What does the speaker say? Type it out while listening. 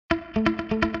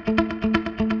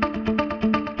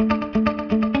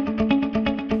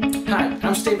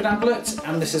I'm Stephen Ablett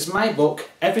and this is my book,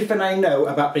 Everything I Know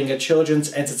About Being a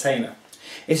Children's Entertainer.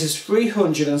 It is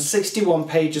 361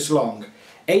 pages long,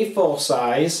 A4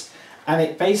 size, and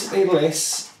it basically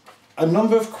lists a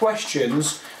number of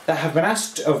questions that have been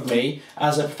asked of me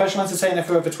as a professional entertainer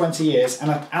for over 20 years, and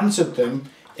I've answered them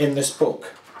in this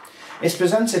book. It's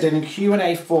presented in a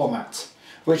Q&A format,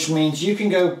 which means you can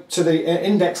go to the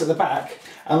index at the back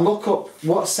and look up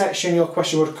what section your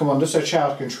question would come under, so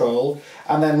child control,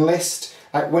 and then list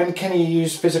like when can you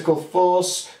use physical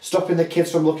force, stopping the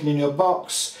kids from looking in your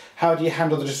box, how do you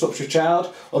handle the disruptive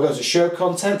child, or goes to show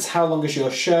content, how long is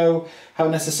your show, how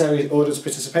necessary is audience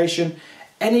participation.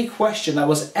 Any question that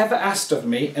was ever asked of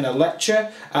me in a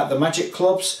lecture, at the magic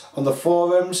clubs, on the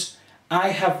forums,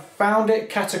 I have found it,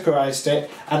 categorised it,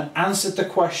 and answered the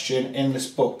question in this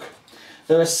book.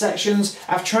 There are sections,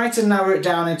 I've tried to narrow it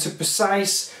down into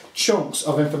precise chunks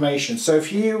of information. So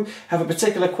if you have a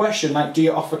particular question, like do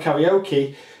you offer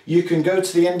karaoke, you can go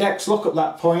to the index, look up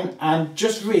that point, and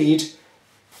just read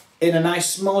in a nice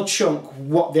small chunk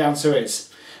what the answer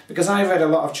is. Because I've read a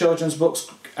lot of children's books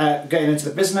getting into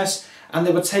the business, and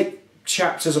they would take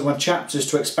chapters upon chapters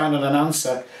to expand on an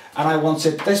answer, and I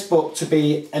wanted this book to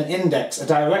be an index, a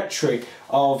directory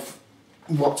of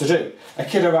what to do. A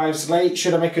kid arrives late,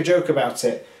 should I make a joke about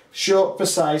it? Short,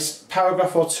 precise,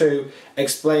 paragraph or two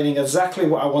explaining exactly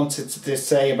what I wanted to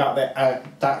say about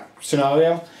that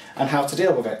scenario and how to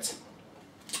deal with it.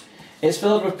 It's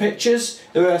filled with pictures.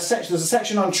 There's a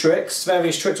section on tricks,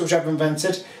 various tricks which I've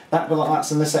invented.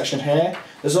 That's in this section here.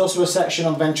 There's also a section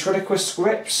on ventriloquist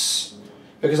scripts,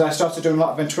 because I started doing a lot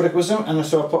of ventriloquism, and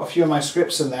so I put a few of my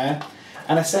scripts in there.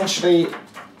 And essentially,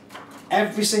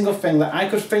 every single thing that I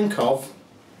could think of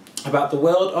about the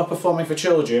world of performing for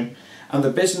children and the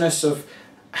business of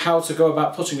how to go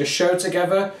about putting a show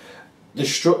together, the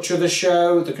structure of the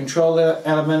show, the control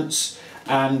elements,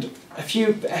 and a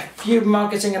few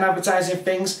marketing and advertising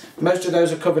things. Most of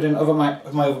those are covered in my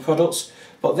other products,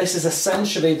 but this is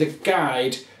essentially the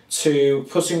guide to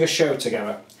putting a show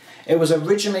together. It was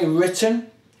originally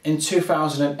written in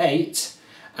 2008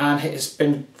 and it has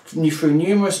been through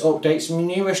numerous updates,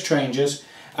 numerous changes,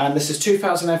 and this is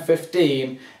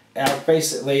 2015. I've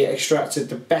basically extracted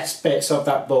the best bits of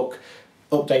that book,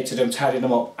 updated them, tidied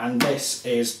them up, and this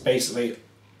is basically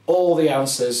all the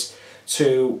answers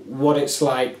to what it's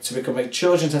like to become a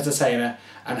children's entertainer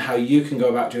and how you can go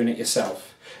about doing it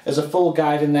yourself. There's a full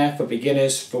guide in there for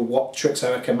beginners, for what tricks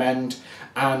I recommend,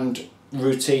 and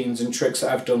routines and tricks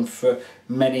that I've done for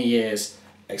many years,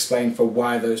 explain for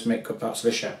why those make good parts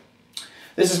of the show.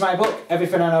 This is my book,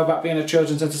 Everything I Know About Being a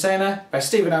Children's Entertainer, by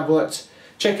Stephen Ablett.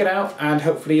 Check it out and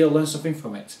hopefully you'll learn something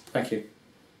from it. Thank you.